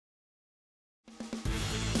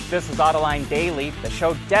This is Autoline Daily, the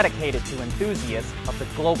show dedicated to enthusiasts of the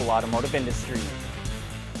global automotive industry.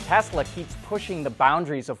 Tesla keeps pushing the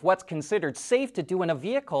boundaries of what's considered safe to do in a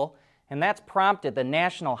vehicle, and that's prompted the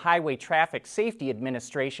National Highway Traffic Safety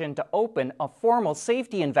Administration to open a formal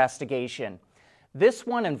safety investigation. This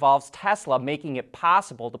one involves Tesla making it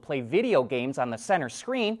possible to play video games on the center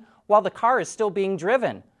screen while the car is still being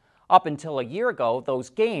driven. Up until a year ago, those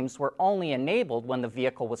games were only enabled when the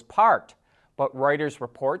vehicle was parked. But Reuters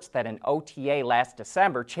reports that an OTA last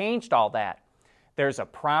December changed all that. There's a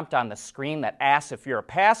prompt on the screen that asks if you're a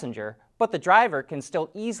passenger, but the driver can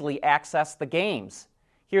still easily access the games.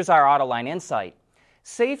 Here's our Autoline insight.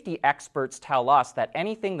 Safety experts tell us that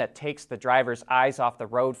anything that takes the driver's eyes off the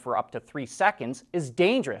road for up to 3 seconds is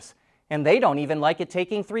dangerous, and they don't even like it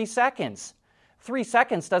taking 3 seconds. 3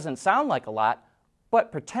 seconds doesn't sound like a lot,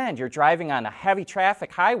 but pretend you're driving on a heavy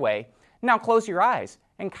traffic highway. Now close your eyes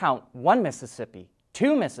and count 1 Mississippi,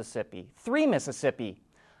 2 Mississippi, 3 Mississippi.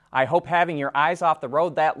 I hope having your eyes off the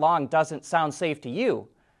road that long doesn't sound safe to you,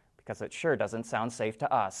 because it sure doesn't sound safe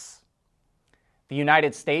to us. The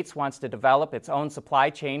United States wants to develop its own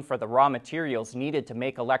supply chain for the raw materials needed to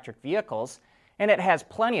make electric vehicles, and it has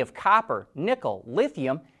plenty of copper, nickel,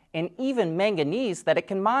 lithium, and even manganese that it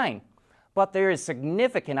can mine. But there is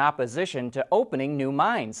significant opposition to opening new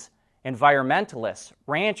mines. Environmentalists,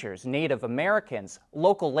 ranchers, Native Americans,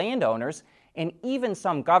 local landowners, and even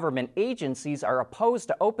some government agencies are opposed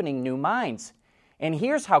to opening new mines. And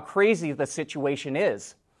here's how crazy the situation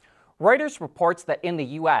is. Reuters reports that in the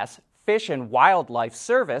U.S., Fish and Wildlife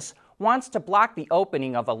Service wants to block the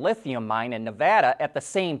opening of a lithium mine in Nevada. At the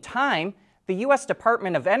same time, the U.S.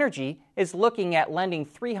 Department of Energy is looking at lending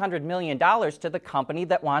 $300 million to the company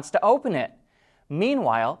that wants to open it.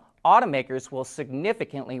 Meanwhile, automakers will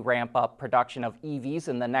significantly ramp up production of EVs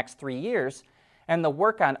in the next 3 years, and the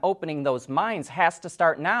work on opening those mines has to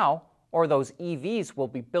start now, or those EVs will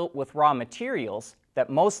be built with raw materials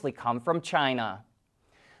that mostly come from China.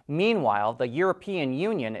 Meanwhile, the European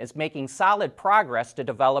Union is making solid progress to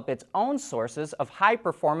develop its own sources of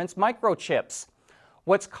high-performance microchips.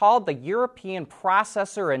 What's called the European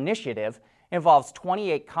Processor Initiative involves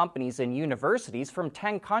 28 companies and universities from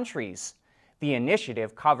 10 countries. The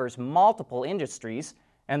initiative covers multiple industries,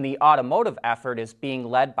 and the automotive effort is being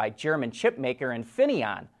led by German chipmaker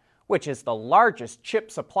Infineon, which is the largest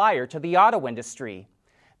chip supplier to the auto industry.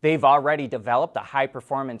 They've already developed a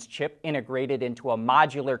high-performance chip integrated into a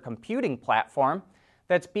modular computing platform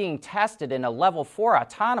that's being tested in a Level 4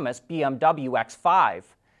 autonomous BMW X5.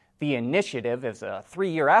 The initiative is a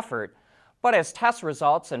 3-year effort, but as test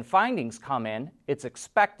results and findings come in, it's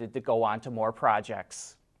expected to go on to more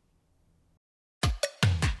projects.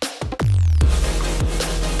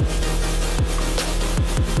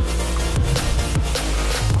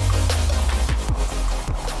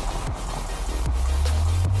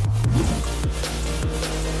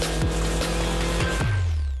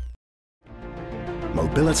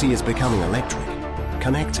 Mobility is becoming electric,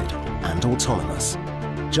 connected, and autonomous,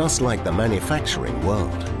 just like the manufacturing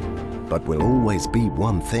world. But will always be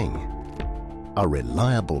one thing: a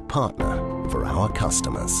reliable partner for our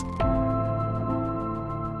customers.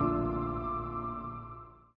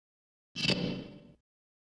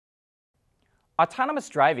 Autonomous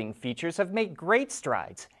driving features have made great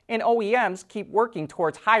strides, and OEMs keep working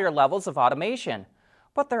towards higher levels of automation.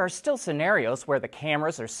 But there are still scenarios where the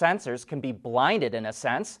cameras or sensors can be blinded in a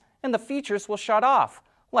sense, and the features will shut off,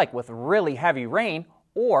 like with really heavy rain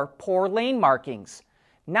or poor lane markings.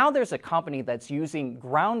 Now there's a company that's using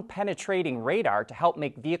ground-penetrating radar to help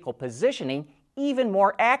make vehicle positioning even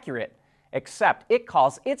more accurate, except it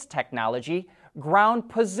calls its technology ground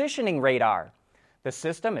positioning radar. The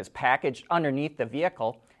system is packaged underneath the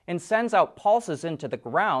vehicle and sends out pulses into the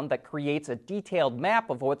ground that creates a detailed map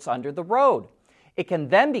of what's under the road. It can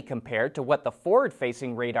then be compared to what the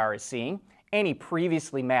forward-facing radar is seeing, any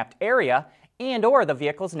previously mapped area, and/or the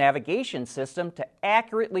vehicle's navigation system to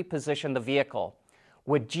accurately position the vehicle.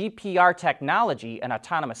 With GPR technology, an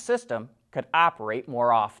autonomous system could operate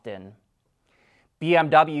more often.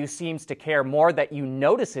 BMW seems to care more that you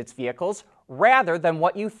notice its vehicles rather than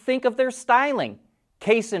what you think of their styling.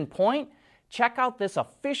 Case in point, check out this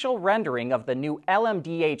official rendering of the new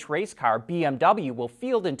LMDH race car BMW will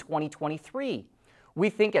field in 2023. We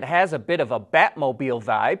think it has a bit of a Batmobile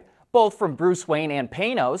vibe, both from Bruce Wayne and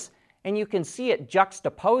Panos, and you can see it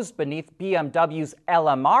juxtaposed beneath BMW's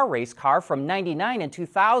LMR race car from '99 and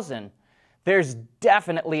 2000. There's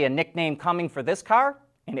definitely a nickname coming for this car,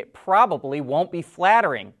 and it probably won't be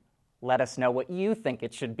flattering. Let us know what you think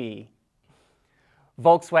it should be.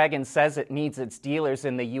 Volkswagen says it needs its dealers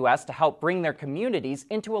in the U.S. to help bring their communities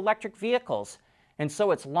into electric vehicles. and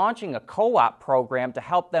so it's launching a co-op program to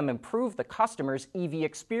help them improve the customer's EV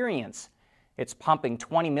experience. It's pumping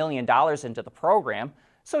 $20 million into the program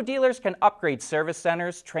so dealers can upgrade service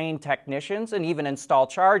centers, train technicians, and even install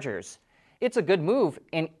chargers. It's a good move,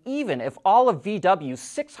 and even if all of VW's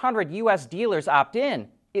 600 U.S. dealers opt in,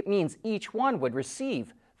 it means each one would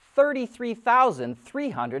receive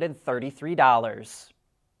 $33,333.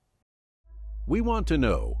 We want to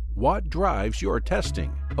know what drives your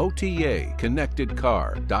testing. OTA, connected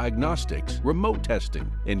car, diagnostics, remote testing.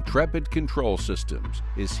 Intrepid Control Systems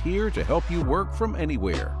is here to help you work from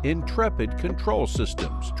anywhere. Intrepid Control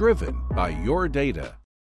Systems, driven by your data.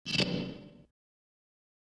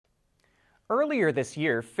 Earlier this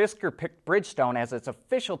year, Fisker picked Bridgestone as its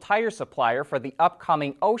official tire supplier for the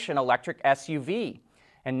upcoming Ocean electric SUV.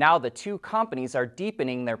 And now the two companies are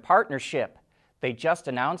deepening their partnership. They just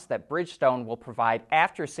announced that Bridgestone will provide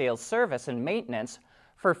after-sales service and maintenance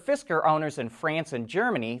for Fisker owners in France and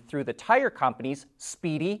Germany through the tire companies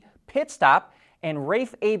Speedy, Pitstop, and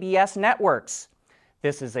Rafe ABS networks.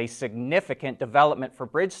 This is a significant development for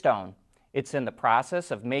Bridgestone. It's in the process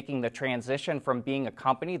of making the transition from being a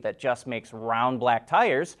company that just makes round black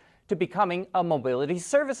tires to becoming a mobility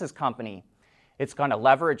services company. It's going to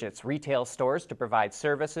leverage its retail stores to provide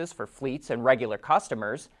services for fleets and regular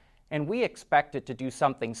customers, and we expect it to do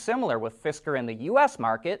something similar with Fisker in the U.S.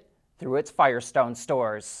 market through its Firestone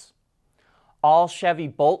stores. All Chevy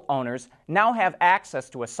Bolt owners now have access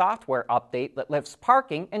to a software update that lifts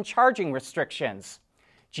parking and charging restrictions.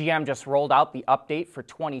 GM just rolled out the update for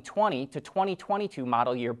 2020 to 2022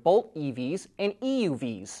 model year Bolt EVs and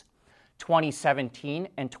EUVs. 2017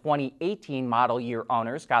 and 2018 model year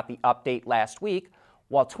owners got the update last week,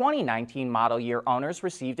 while 2019 model year owners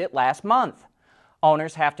received it last month.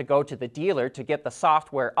 Owners have to go to the dealer to get the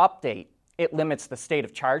software update. It limits the state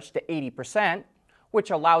of charge to 80%,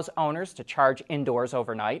 which allows owners to charge indoors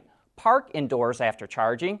overnight, park indoors after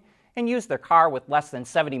charging, and use their car with less than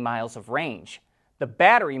 70 miles of range. The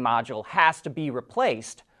battery module has to be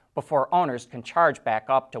replaced before owners can charge back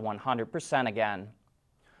up to 100% again.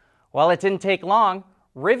 Well, it didn't take long.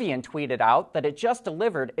 Rivian tweeted out that it just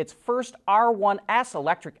delivered its first R1S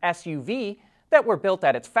electric SUV that were built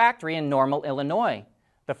at its factory in Normal, Illinois.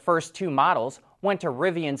 The first two models went to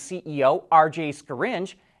Rivian CEO RJ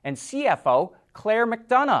Scaringe and CFO Claire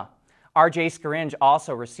McDonough. RJ Scaringe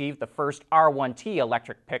also received the first R1T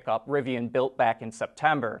electric pickup Rivian built back in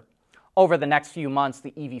September. Over the next few months,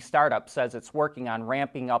 the EV startup says it's working on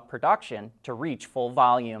ramping up production to reach full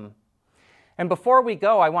volume. And before we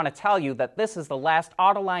go, I want to tell you that this is the last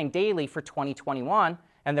Autoline Daily for 2021,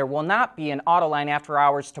 and there will not be an Autoline After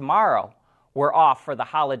Hours tomorrow. We're off for the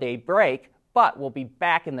holiday break, but we'll be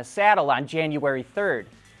back in the saddle on January 3rd.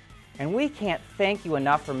 And we can't thank you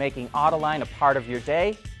enough for making Autoline a part of your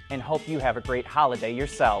day, and hope you have a great holiday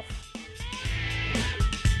yourself.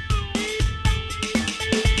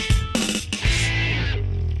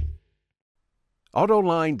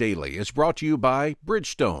 Autoline Daily is brought to you by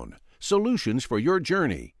Bridgestone, solutions for your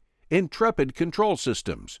journey. Intrepid Control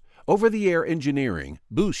Systems, over-the-air engineering,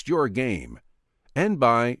 boost your game. And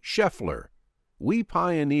by Schaeffler, we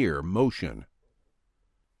pioneer motion.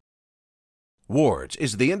 Wards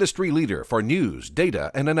is the industry leader for news, data,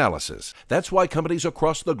 and analysis. That's why companies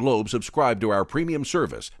across the globe subscribe to our premium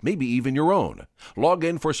service, maybe even your own. Log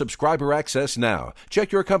in for subscriber access now.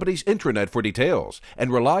 Check your company's intranet for details,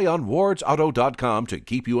 and rely on wardsauto.com to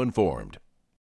keep you informed.